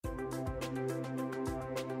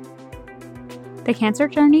The cancer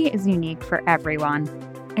journey is unique for everyone.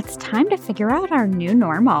 It's time to figure out our new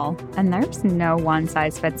normal, and there's no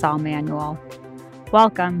one-size-fits-all manual.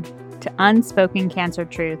 Welcome to Unspoken Cancer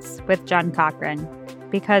Truths with Jen Cochran,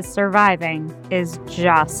 because surviving is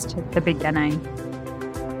just the beginning.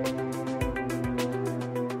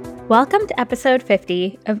 Welcome to episode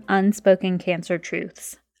 50 of Unspoken Cancer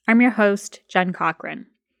Truths. I'm your host, Jen Cochran.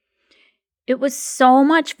 It was so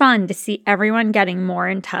much fun to see everyone getting more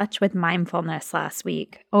in touch with mindfulness last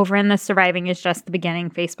week over in the Surviving is Just the Beginning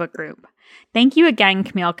Facebook group. Thank you again,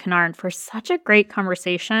 Camille Kennard, for such a great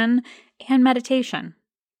conversation and meditation.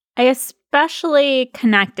 I especially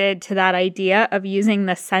connected to that idea of using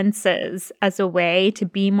the senses as a way to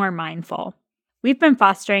be more mindful. We've been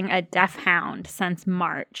fostering a deaf hound since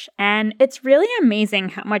March, and it's really amazing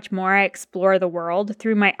how much more I explore the world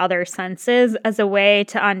through my other senses as a way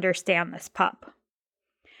to understand this pup.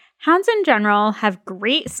 Hounds in general have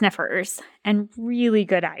great sniffers and really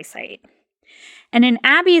good eyesight. And in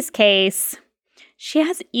Abby's case, she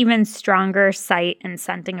has even stronger sight and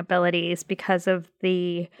scenting abilities because of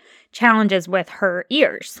the challenges with her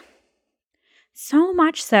ears. So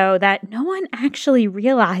much so that no one actually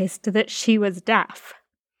realized that she was deaf.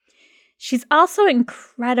 She's also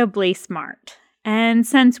incredibly smart. And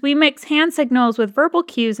since we mix hand signals with verbal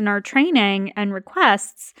cues in our training and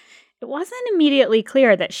requests, it wasn't immediately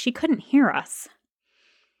clear that she couldn't hear us.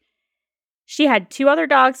 She had 2 other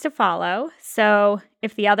dogs to follow, so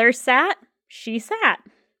if the others sat, she sat.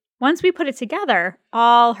 Once we put it together,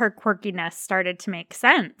 all her quirkiness started to make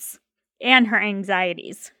sense, and her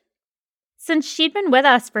anxieties. Since she'd been with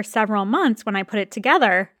us for several months when I put it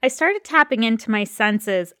together, I started tapping into my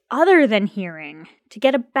senses other than hearing to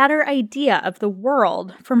get a better idea of the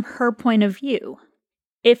world from her point of view.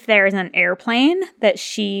 If there's an airplane that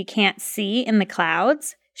she can't see in the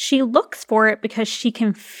clouds, she looks for it because she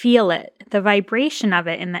can feel it, the vibration of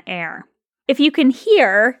it in the air. If you can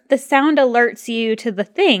hear, the sound alerts you to the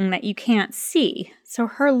thing that you can't see, so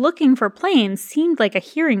her looking for planes seemed like a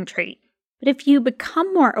hearing trait. But if you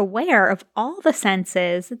become more aware of all the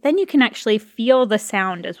senses, then you can actually feel the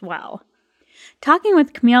sound as well. Talking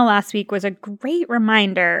with Camille last week was a great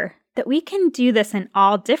reminder that we can do this in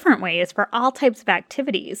all different ways for all types of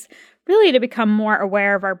activities, really to become more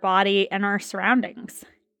aware of our body and our surroundings,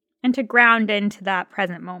 and to ground into that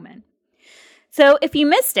present moment. So if you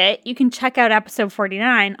missed it, you can check out episode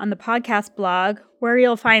 49 on the podcast blog, where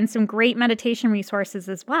you'll find some great meditation resources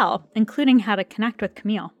as well, including how to connect with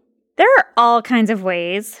Camille. There are all kinds of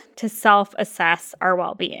ways to self-assess our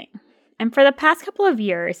well-being. And for the past couple of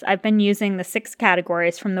years, I've been using the 6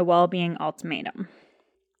 categories from the Well-Being Ultimatum.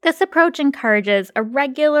 This approach encourages a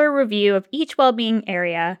regular review of each well-being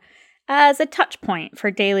area as a touch point for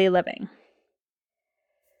daily living.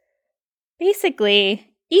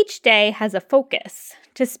 Basically, each day has a focus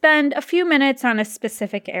to spend a few minutes on a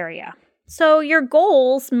specific area. So your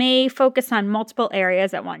goals may focus on multiple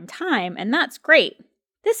areas at one time, and that's great.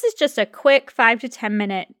 This is just a quick 5 to 10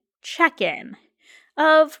 minute check-in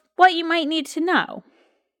of what you might need to know,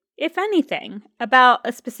 if anything, about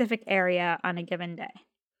a specific area on a given day.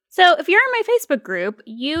 So if you're in my Facebook group,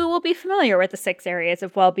 you will be familiar with the 6 areas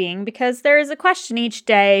of well-being because there is a question each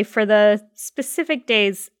day for the specific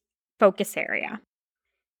day's focus area.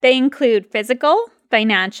 They include physical,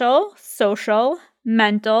 financial, social,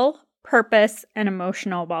 mental, purpose, and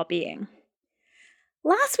emotional well-being.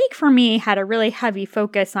 Last week for me had a really heavy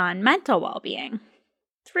focus on mental well-being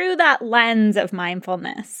through that lens of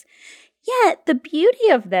mindfulness. Yet the beauty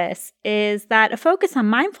of this is that a focus on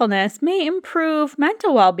mindfulness may improve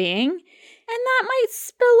mental well-being, and that might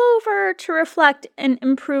spill over to reflect an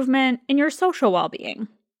improvement in your social well-being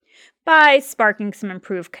by sparking some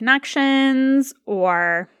improved connections,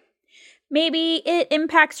 or maybe it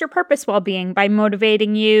impacts your purpose well-being by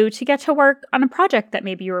motivating you to get to work on a project that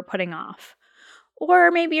maybe you were putting off.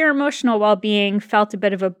 Or maybe your emotional well-being felt a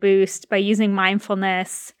bit of a boost by using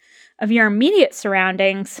mindfulness of your immediate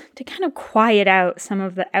surroundings to kind of quiet out some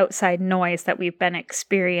of the outside noise that we've been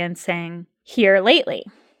experiencing here lately.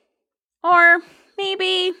 Or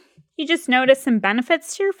maybe you just notice some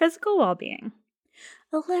benefits to your physical well-being.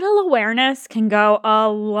 A little awareness can go a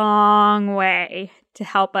long way to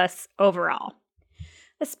help us overall,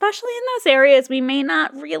 especially in those areas we may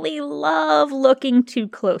not really love looking too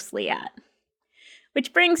closely at.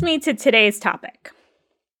 Which brings me to today's topic.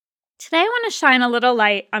 Today I want to shine a little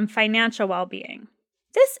light on financial well-being.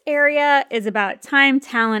 This area is about time,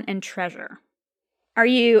 talent, and treasure. Are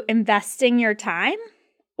you investing your time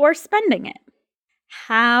or spending it?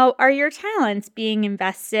 How are your talents being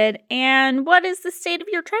invested, and what is the state of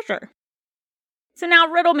your treasure? So now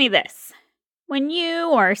riddle me this. When you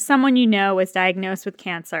or someone you know was diagnosed with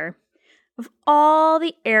cancer, of all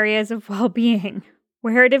the areas of well-being,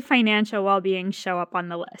 where did financial well-being show up on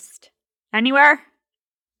the list? Anywhere?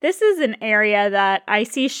 This is an area that I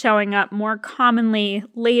see showing up more commonly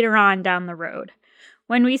later on down the road,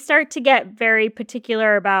 when we start to get very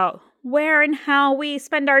particular about where and how we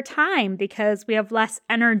spend our time because we have less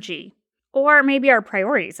energy, or maybe our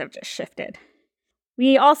priorities have just shifted.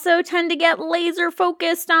 We also tend to get laser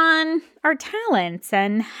focused on our talents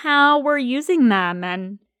and how we're using them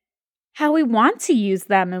and how we want to use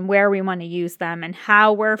them and where we want to use them and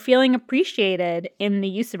how we're feeling appreciated in the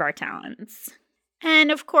use of our talents. And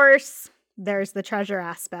of course, there's the treasure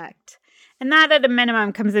aspect. And that at a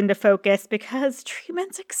minimum comes into focus because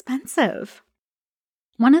treatment's expensive.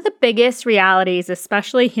 One of the biggest realities,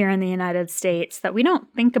 especially here in the United States, that we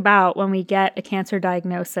don't think about when we get a cancer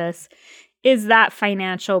diagnosis is that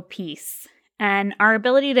financial piece and our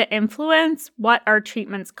ability to influence what our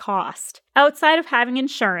treatments cost outside of having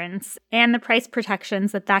insurance and the price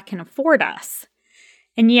protections that can afford us.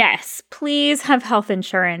 And yes, please have health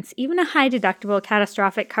insurance. Even a high deductible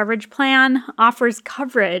catastrophic coverage plan offers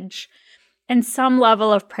coverage and some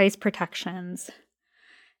level of price protections.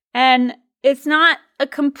 And it's not a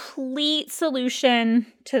complete solution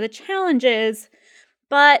to the challenges,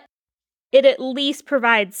 but it at least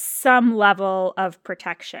provides some level of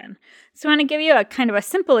protection. So I want to give you a kind of a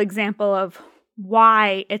simple example of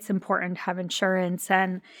why it's important to have insurance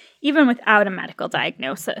and even without a medical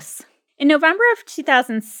diagnosis. In November of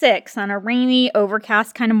 2006, on a rainy,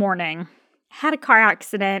 overcast kind of morning, I had a car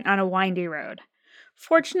accident on a windy road.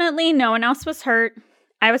 Fortunately, no one else was hurt.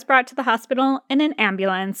 I was brought to the hospital in an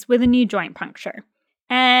ambulance with a knee joint puncture,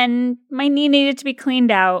 and my knee needed to be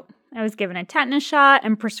cleaned out. I was given a tetanus shot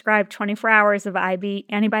and prescribed 24 hours of IV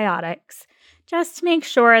antibiotics just to make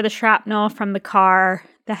sure the shrapnel from the car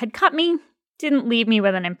that had cut me didn't leave me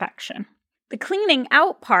with an infection. The cleaning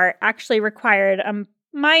out part actually required a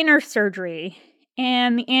minor surgery,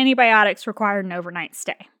 and the antibiotics required an overnight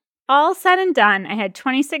stay. All said and done, I had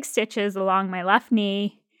 26 stitches along my left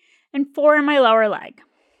knee and 4 in my lower leg.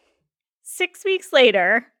 6 weeks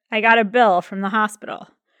later, I got a bill from the hospital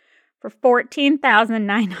for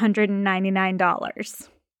 $14,999.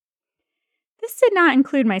 This did not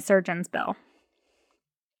include my surgeon's bill.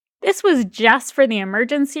 This was just for the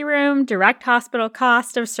emergency room, direct hospital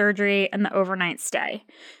cost of surgery, and the overnight stay,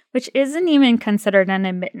 which isn't even considered an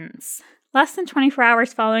admittance. Less than 24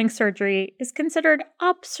 hours following surgery is considered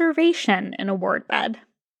observation in a ward bed.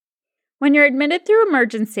 When you're admitted through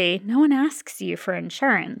emergency, no one asks you for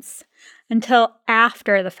insurance until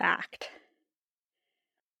after the fact.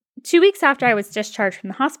 2 weeks after I was discharged from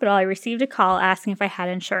the hospital, I received a call asking if I had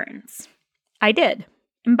insurance. I did.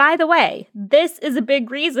 And by the way, this is a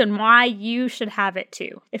big reason why you should have it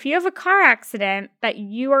too. If you have a car accident that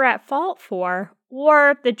you are at fault for,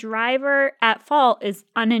 or the driver at fault is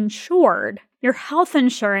uninsured, your health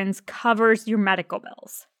insurance covers your medical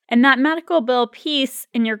bills. And that medical bill piece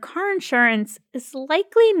in your car insurance is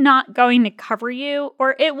likely not going to cover you,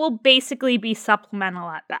 or it will basically be supplemental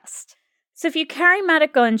at best. So if you carry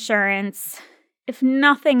medical insurance, if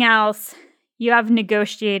nothing else, you have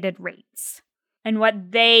negotiated rates and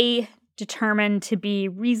what they determine to be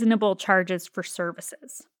reasonable charges for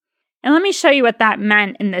services. And let me show you what that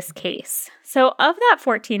meant in this case. So of that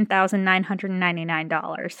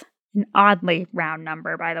 $14,999, an oddly round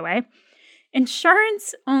number, by the way,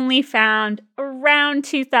 insurance only found around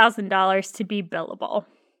 $2,000 to be billable.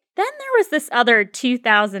 Then there was this other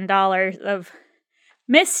 $2,000 of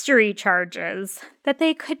mystery charges that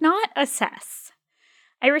they could not assess.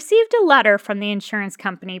 I received a letter from the insurance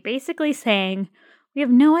company basically saying, we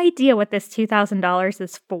have no idea what this $2,000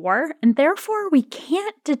 is for, and therefore we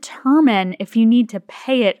can't determine if you need to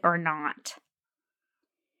pay it or not.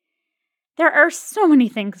 There are so many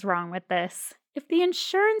things wrong with this. If the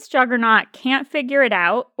insurance juggernaut can't figure it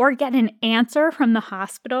out or get an answer from the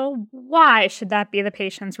hospital, why should that be the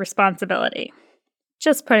patient's responsibility?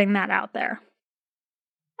 Just putting that out there.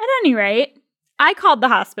 At any rate, I called the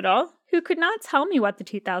hospital, who could not tell me what the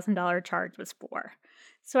 $2,000 charge was for.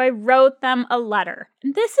 So I wrote them a letter.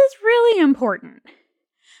 And this is really important.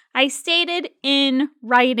 I stated in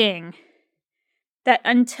writing that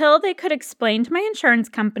until they could explain to my insurance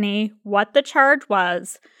company what the charge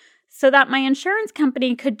was, so that my insurance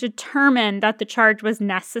company could determine that the charge was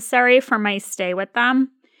necessary for my stay with them,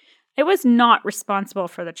 I was not responsible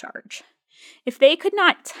for the charge. If they could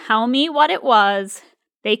not tell me what it was,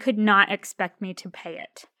 they could not expect me to pay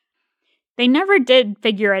it. They never did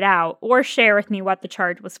figure it out or share with me what the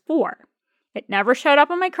charge was for. It never showed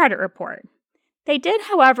up on my credit report. They did,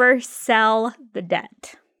 however, sell the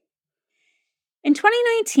debt. In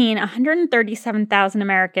 2019, 137,000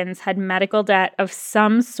 Americans had medical debt of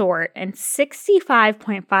some sort, and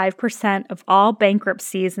 65.5% of all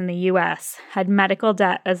bankruptcies in the U.S. had medical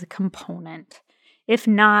debt as a component, if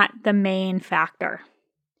not the main factor.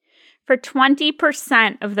 For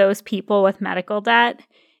 20% of those people with medical debt,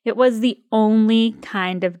 it was the only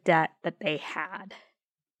kind of debt that they had.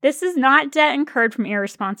 This is not debt incurred from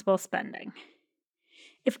irresponsible spending.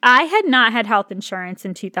 If I had not had health insurance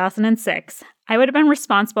in 2006, I would have been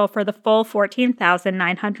responsible for the full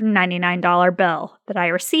 $14,999 bill that I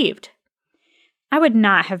received. I would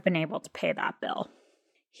not have been able to pay that bill.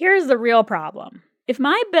 Here's the real problem. If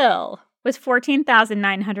my bill was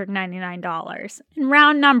 $14,999, in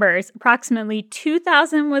round numbers, approximately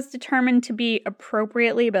 $2,000 was determined to be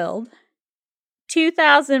appropriately billed,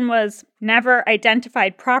 $2,000 was never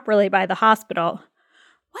identified properly by the hospital,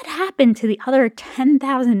 what happened to the other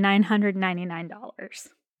 $10,999?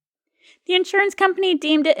 The insurance company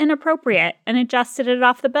deemed it inappropriate and adjusted it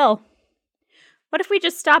off the bill. What if we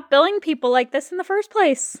just stopped billing people like this in the first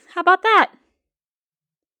place? How about that?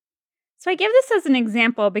 So I give this as an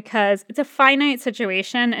example because it's a finite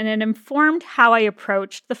situation and it informed how I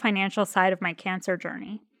approached the financial side of my cancer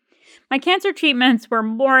journey. My cancer treatments were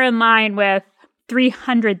more in line with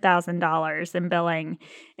 $300,000 in billing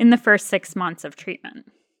in the first 6 months of treatment.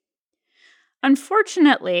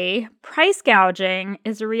 Unfortunately, price gouging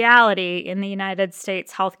is a reality in the United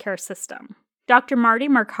States healthcare system. Dr. Marty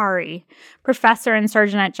Makary, professor and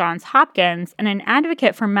surgeon at Johns Hopkins and an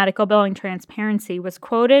advocate for medical billing transparency, was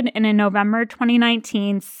quoted in a November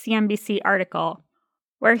 2019 CNBC article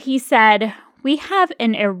where he said, "We have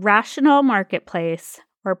an irrational marketplace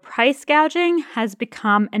where price gouging has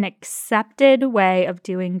become an accepted way of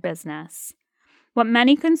doing business. What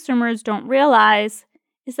many consumers don't realize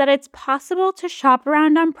is that it's possible to shop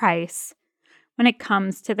around on price when it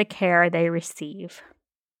comes to the care they receive."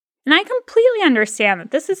 And I completely understand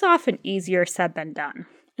that this is often easier said than done,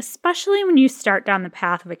 especially when you start down the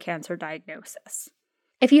path of a cancer diagnosis.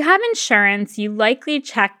 If you have insurance, you likely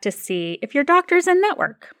check to see if your doctor's in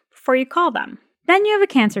network before you call them. Then you have a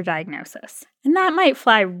cancer diagnosis, and that might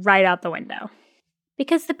fly right out the window.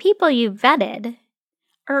 Because the people you vetted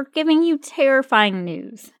are giving you terrifying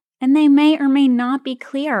news, and they may or may not be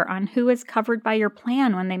clear on who is covered by your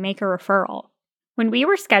plan when they make a referral. When we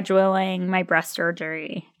were scheduling my breast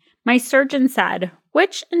surgery, my surgeon said,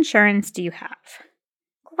 "Which insurance do you have?"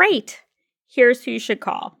 "Great. Here's who you should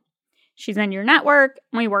call. She's in your network,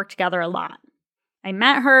 and we work together a lot." I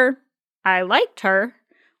met her. I liked her.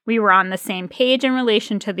 We were on the same page in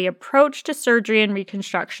relation to the approach to surgery and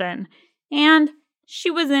reconstruction, and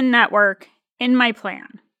she was in network in my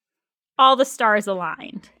plan. All the stars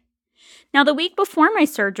aligned. Now, the week before my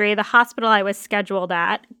surgery, the hospital I was scheduled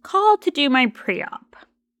at called to do my pre-op.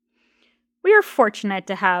 We are fortunate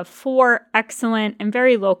to have 4 excellent and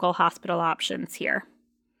very local hospital options here.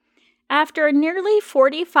 After a nearly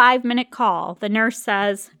 45-minute call, the nurse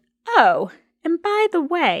says, "Oh, and by the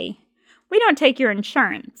way, we don't take your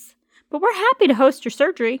insurance, but we're happy to host your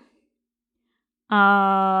surgery."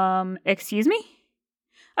 Excuse me?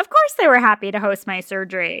 Of course they were happy to host my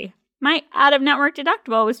surgery. My out-of-network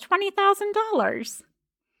deductible was $20,000.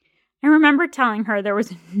 I remember telling her there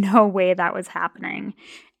was no way that was happening,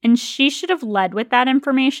 and she should have led with that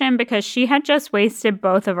information because she had just wasted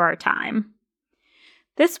both of our time.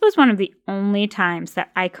 This was one of the only times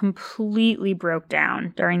that I completely broke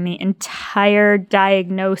down during the entire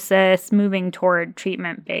diagnosis, moving toward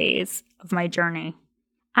treatment phase of my journey.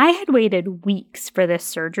 I had waited weeks for this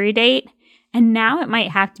surgery date, and now it might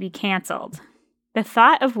have to be canceled. The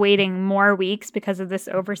thought of waiting more weeks because of this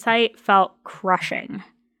oversight felt crushing.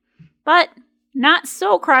 But not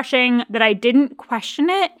so crushing that I didn't question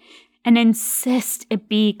it and insist it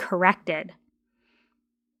be corrected.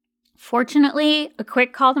 Fortunately, a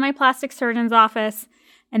quick call to my plastic surgeon's office,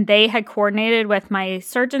 and they had coordinated with my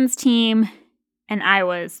surgeon's team, and I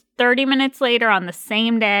was 30 minutes later on the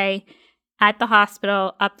same day at the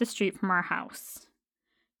hospital up the street from our house.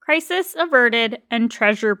 Crisis averted and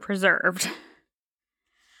treasure preserved.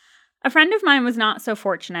 A friend of mine was not so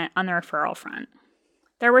fortunate on the referral front.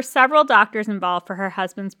 There were several doctors involved for her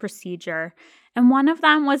husband's procedure, and one of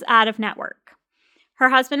them was out of network. Her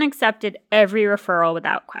husband accepted every referral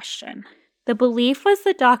without question. The belief was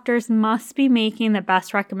the doctors must be making the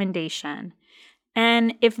best recommendation,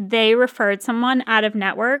 and if they referred someone out of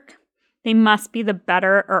network, they must be the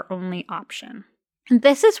better or only option. And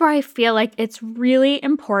this is where I feel like it's really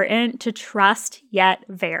important to trust yet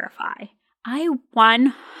verify. I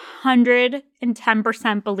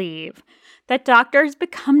 110% believe that doctors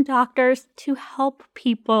become doctors to help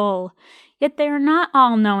people. Yet they are not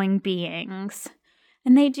all-knowing beings,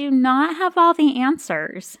 and they do not have all the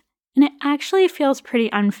answers. And it actually feels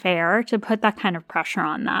pretty unfair to put that kind of pressure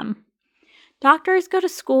on them. Doctors go to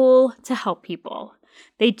school to help people.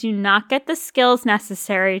 They do not get the skills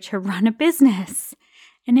necessary to run a business.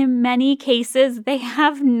 And in many cases, they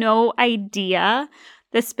have no idea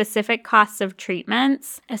the specific costs of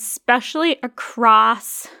treatments, especially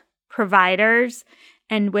across providers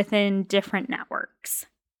and within different networks.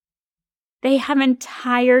 They have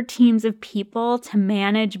entire teams of people to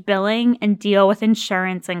manage billing and deal with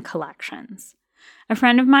insurance and collections. A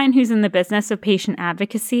friend of mine who's in the business of patient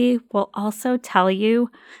advocacy will also tell you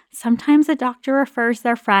sometimes a doctor refers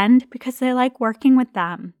their friend because they like working with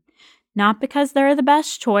them, not because they're the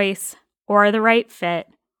best choice or the right fit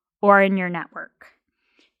or in your network.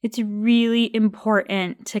 It's really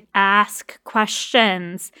important to ask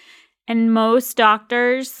questions, and most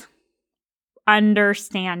doctors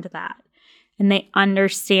understand that. And they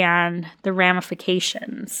understand the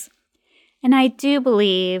ramifications. And I do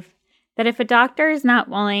believe that if a doctor is not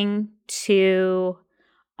willing to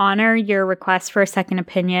honor your request for a second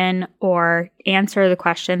opinion or answer the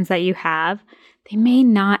questions that you have, they may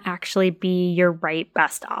not actually be your right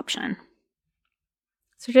best option.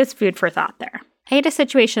 So just food for thought there. I had a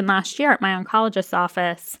situation last year at my oncologist's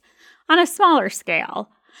office on a smaller scale.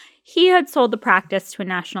 He had sold the practice to a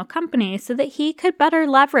national company so that he could better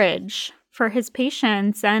leverage for his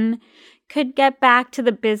patients and could get back to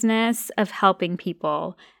the business of helping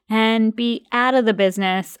people and be out of the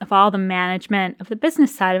business of all the management of the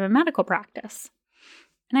business side of a medical practice.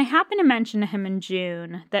 And I happened to mention to him in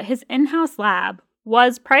June that his in-house lab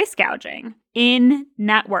was price gouging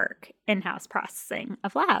in-network in-house processing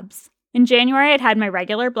of labs. In January, I'd had my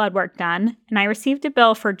regular blood work done, and I received a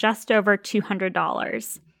bill for just over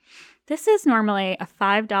 $200. This is normally a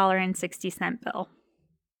 $5.60 bill.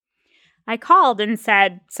 I called and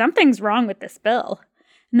said, something's wrong with this bill.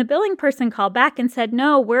 And the billing person called back and said,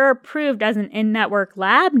 no, we're approved as an in-network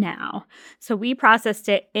lab now. So we processed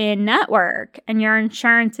it in-network, and your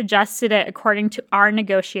insurance adjusted it according to our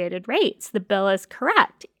negotiated rates. The bill is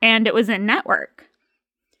correct, and it was in-network.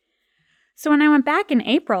 So when I went back in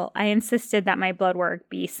April, I insisted that my blood work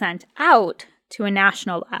be sent out to a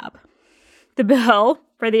national lab. The bill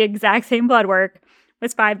for the exact same blood work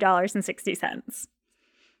was $5.60.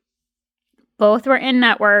 Both were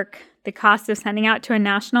in-network. The cost of sending out to a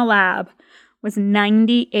national lab was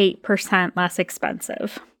 98% less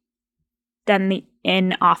expensive than the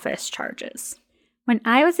in-office charges. When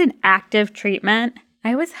I was in active treatment,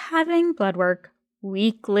 I was having blood work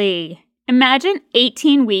weekly. Imagine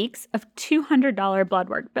 18 weeks of $200 blood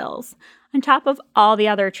work bills on top of all the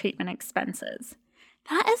other treatment expenses.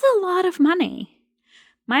 That is a lot of money.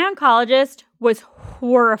 My oncologist was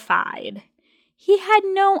horrified. He had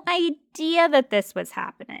no idea that this was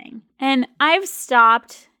happening. And I've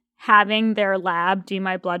stopped having their lab do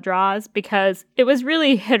my blood draws because it was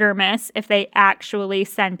really hit or miss if they actually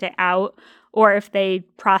sent it out or if they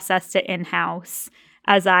processed it in-house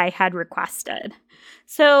as I had requested.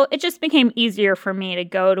 So it just became easier for me to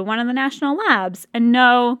go to one of the national labs and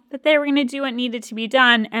know that they were going to do what needed to be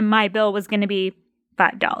done and my bill was going to be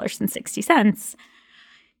 $5.60.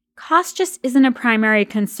 Cost just isn't a primary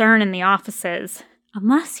concern in the offices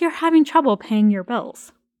unless you're having trouble paying your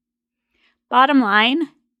bills. Bottom line,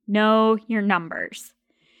 know your numbers.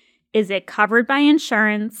 Is it covered by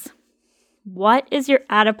insurance? What is your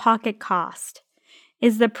out-of-pocket cost?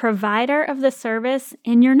 Is the provider of the service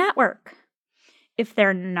in your network? If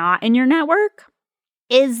they're not in your network,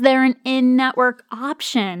 is there an in-network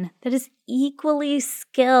option that is equally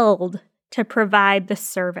skilled to provide the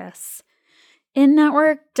service?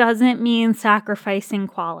 In-network doesn't mean sacrificing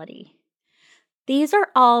quality. These are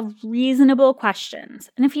all reasonable questions.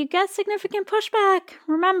 And if you get significant pushback,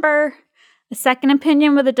 remember, a second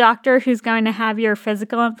opinion with a doctor who's going to have your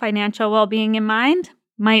physical and financial well-being in mind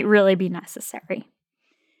might really be necessary.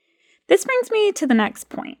 This brings me to the next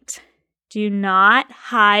point. Do not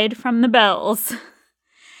hide from the bills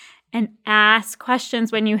and ask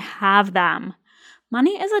questions when you have them.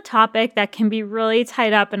 Money is a topic that can be really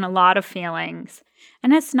tied up in a lot of feelings,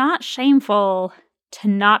 and it's not shameful to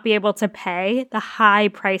not be able to pay the high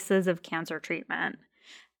prices of cancer treatment.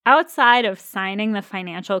 Outside of signing the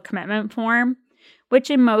financial commitment form, which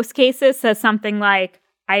in most cases says something like,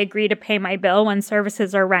 I agree to pay my bill when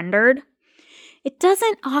services are rendered, it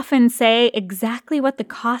doesn't often say exactly what the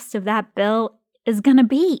cost of that bill is going to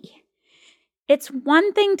be. It's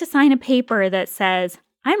one thing to sign a paper that says,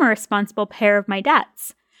 I'm a responsible payer of my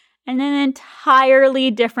debts, and an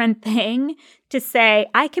entirely different thing to say,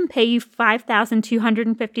 I can pay you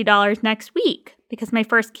 $5,250 next week because my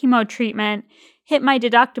first chemo treatment hit my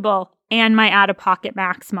deductible and my out-of-pocket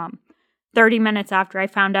maximum 30 minutes after I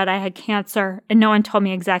found out I had cancer, and no one told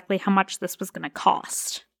me exactly how much this was going to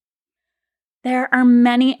cost. There are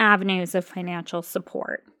many avenues of financial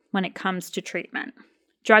support when it comes to treatment.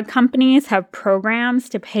 Drug companies have programs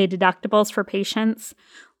to pay deductibles for patients.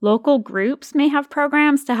 Local groups may have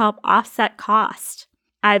programs to help offset cost,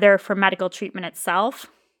 either for medical treatment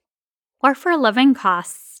itself or for living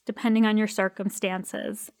costs, depending on your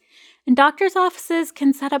circumstances. And doctors' offices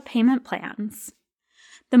can set up payment plans.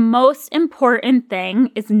 The most important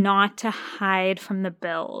thing is not to hide from the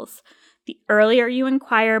bills. The earlier you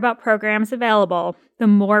inquire about programs available, the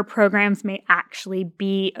more programs may actually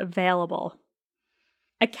be available.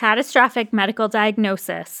 A catastrophic medical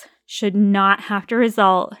diagnosis should not have to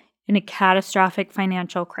result in a catastrophic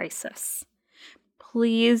financial crisis.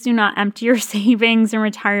 Please do not empty your savings and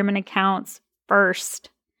retirement accounts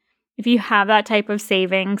first. If you have that type of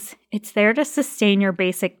savings, it's there to sustain your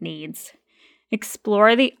basic needs.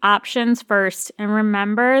 Explore the options first and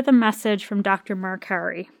remember the message from Dr.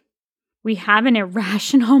 Markari. We have an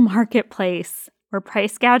irrational marketplace where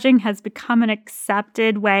price gouging has become an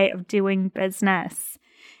accepted way of doing business.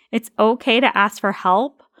 It's okay to ask for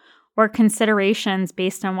help or considerations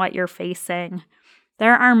based on what you're facing.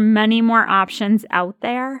 There are many more options out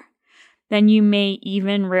there than you may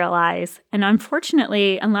even realize. And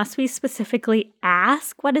unfortunately, unless we specifically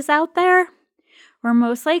ask what is out there, we're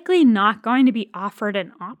most likely not going to be offered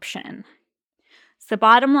an option. So the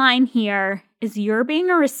bottom line here is you're being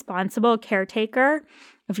a responsible caretaker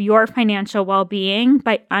of your financial well-being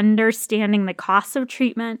by understanding the costs of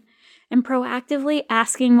treatment and proactively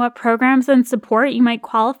asking what programs and support you might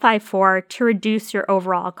qualify for to reduce your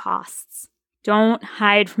overall costs. Don't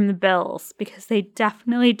hide from the bills because they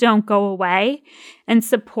definitely don't go away, and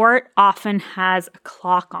support often has a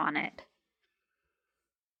clock on it.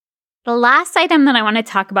 The last item that I want to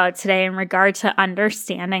talk about today in regard to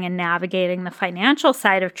understanding and navigating the financial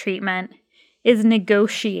side of treatment is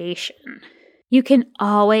negotiation. You can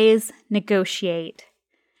always negotiate.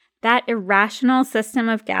 That irrational system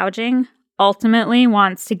of gouging ultimately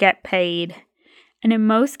wants to get paid, and in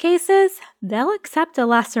most cases, they'll accept a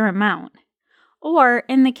lesser amount. Or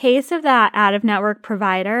in the case of that out-of-network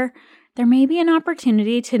provider, there may be an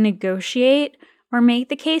opportunity to negotiate or make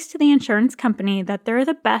the case to the insurance company that they're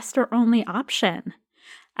the best or only option.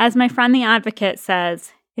 As my friend the advocate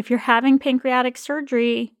says, if you're having pancreatic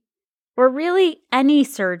surgery, or really any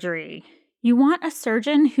surgery, you want a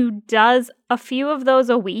surgeon who does a few of those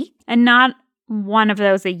a week and not one of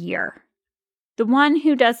those a year. The one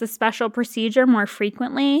who does the special procedure more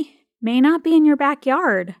frequently may not be in your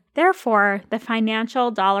backyard. Therefore, the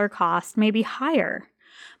financial dollar cost may be higher.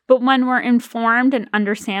 But when we're informed and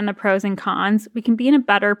understand the pros and cons, we can be in a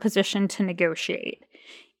better position to negotiate,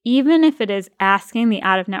 even if it is asking the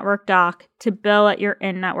out-of-network doc to bill at your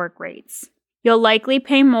in-network rates. You'll likely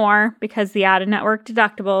pay more because the out-of-network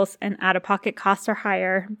deductibles and out-of-pocket costs are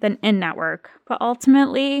higher than in-network, but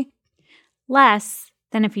ultimately less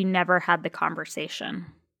than if you never had the conversation.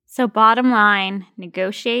 So bottom line,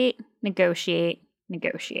 negotiate, negotiate,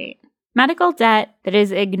 negotiate. Medical debt that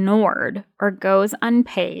is ignored or goes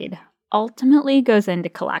unpaid ultimately goes into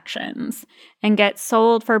collections and gets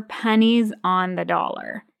sold for pennies on the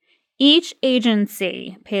dollar. Each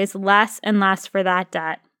agency pays less and less for that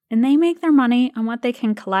debt, and they make their money on what they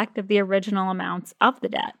can collect of the original amounts of the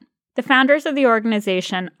debt. The founders of the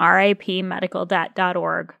organization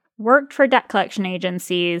ripmedicaldebt.org worked for debt collection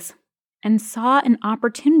agencies and saw an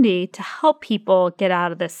opportunity to help people get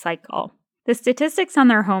out of this cycle. The statistics on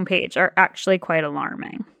their homepage are actually quite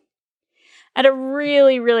alarming. At a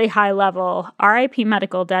really, really high level,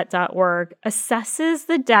 ripmedicaldebt.org assesses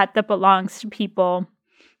the debt that belongs to people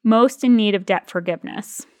most in need of debt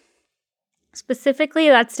forgiveness. Specifically,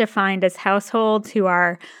 that's defined as households who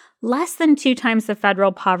are less than 2 times the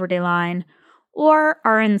federal poverty line or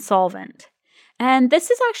are insolvent. And this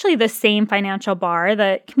is actually the same financial bar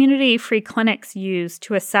that community-free clinics use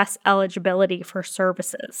to assess eligibility for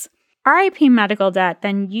services. RIP Medical Debt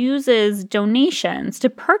then uses donations to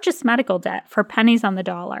purchase medical debt for pennies on the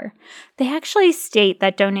dollar. They actually state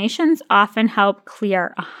that donations often help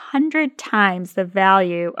clear 100 times the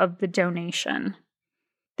value of the donation.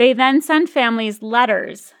 They then send families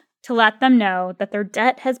letters to let them know that their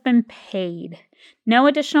debt has been paid. No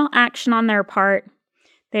additional action on their part.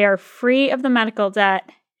 They are free of the medical debt,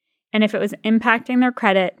 and if it was impacting their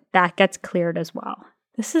credit, that gets cleared as well.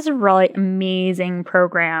 This is a really amazing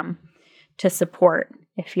program to support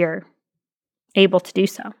if you're able to do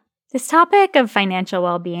so. This topic of financial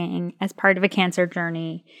well-being as part of a cancer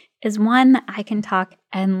journey is one that I can talk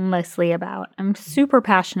endlessly about. I'm super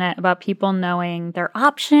passionate about people knowing their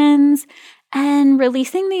options and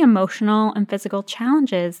releasing the emotional and physical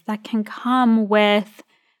challenges that can come with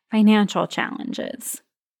financial challenges.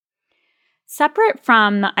 Separate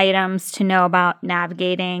from the items to know about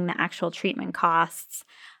navigating the actual treatment costs,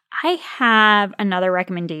 I have another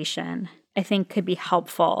recommendation I think could be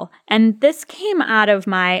helpful. And this came out of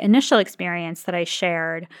my initial experience that I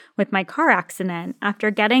shared with my car accident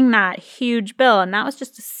after getting that huge bill. And that was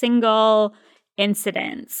just a single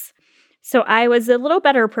incident. So I was a little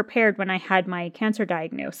better prepared when I had my cancer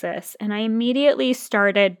diagnosis. And I immediately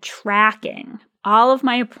started tracking all of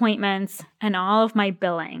my appointments and all of my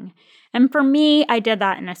billing. And for me, I did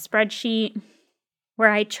that in a spreadsheet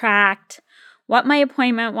where I tracked what my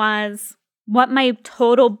appointment was, what my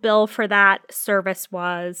total bill for that service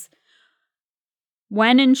was,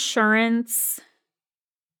 when insurance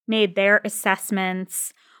made their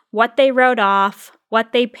assessments, what they wrote off,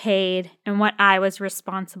 what they paid, and what I was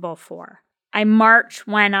responsible for. I marked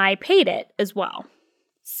when I paid it as well.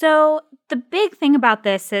 So the big thing about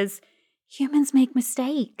this is humans make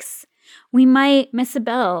mistakes. We might miss a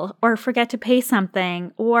bill or forget to pay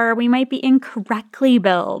something, or we might be incorrectly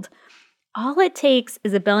billed. All it takes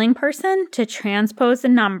is a billing person to transpose a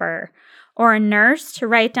number or a nurse to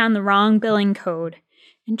write down the wrong billing code,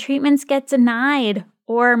 and treatments get denied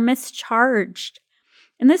or mischarged.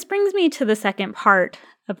 And this brings me to the second part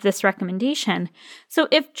of this recommendation. So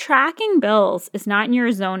if tracking bills is not in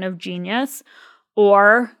your zone of genius,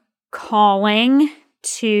 or calling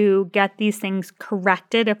to get these things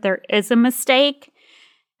corrected if there is a mistake,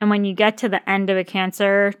 and when you get to the end of a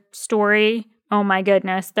cancer story, oh my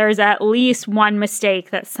goodness, there's at least one mistake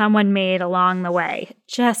that someone made along the way. It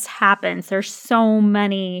just happens. There's so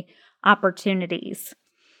many opportunities.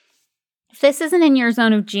 If this isn't in your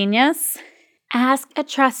zone of genius, ask a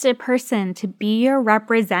trusted person to be your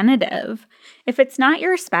representative. If it's not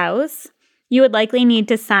your spouse, you would likely need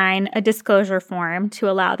to sign a disclosure form to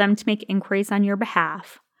allow them to make inquiries on your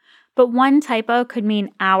behalf. But one typo could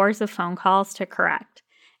mean hours of phone calls to correct.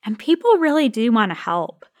 And people really do want to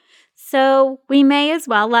help. So we may as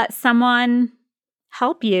well let someone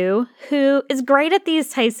help you who is great at these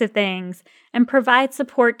types of things and provide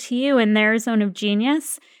support to you in their zone of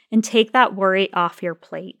genius and take that worry off your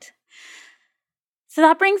plate. So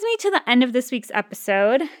that brings me to the end of this week's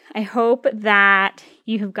episode. I hope that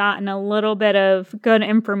you have gotten a little bit of good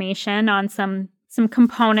information on some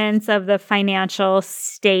components of the financial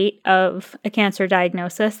state of a cancer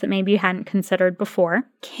diagnosis that maybe you hadn't considered before.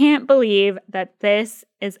 Can't believe that this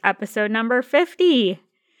is episode number 50.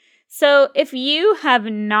 So if you have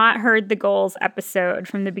not heard the goals episode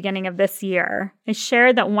from the beginning of this year, I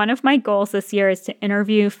shared that one of my goals this year is to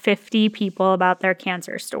interview 50 people about their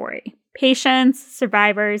cancer story. Patients,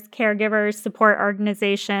 survivors, caregivers, support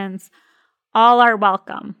organizations, all are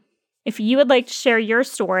welcome. If you would like to share your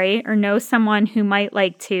story or know someone who might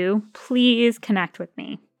like to, please connect with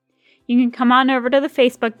me. You can come on over to the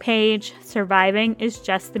Facebook page, Surviving is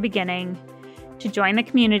Just the Beginning, to join the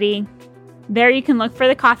community. There you can look for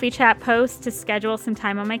the coffee chat post to schedule some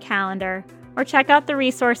time on my calendar, or check out the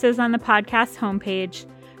resources on the podcast homepage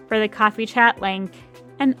for the coffee chat link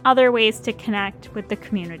and other ways to connect with the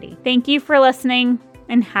community. Thank you for listening,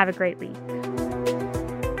 and have a great week.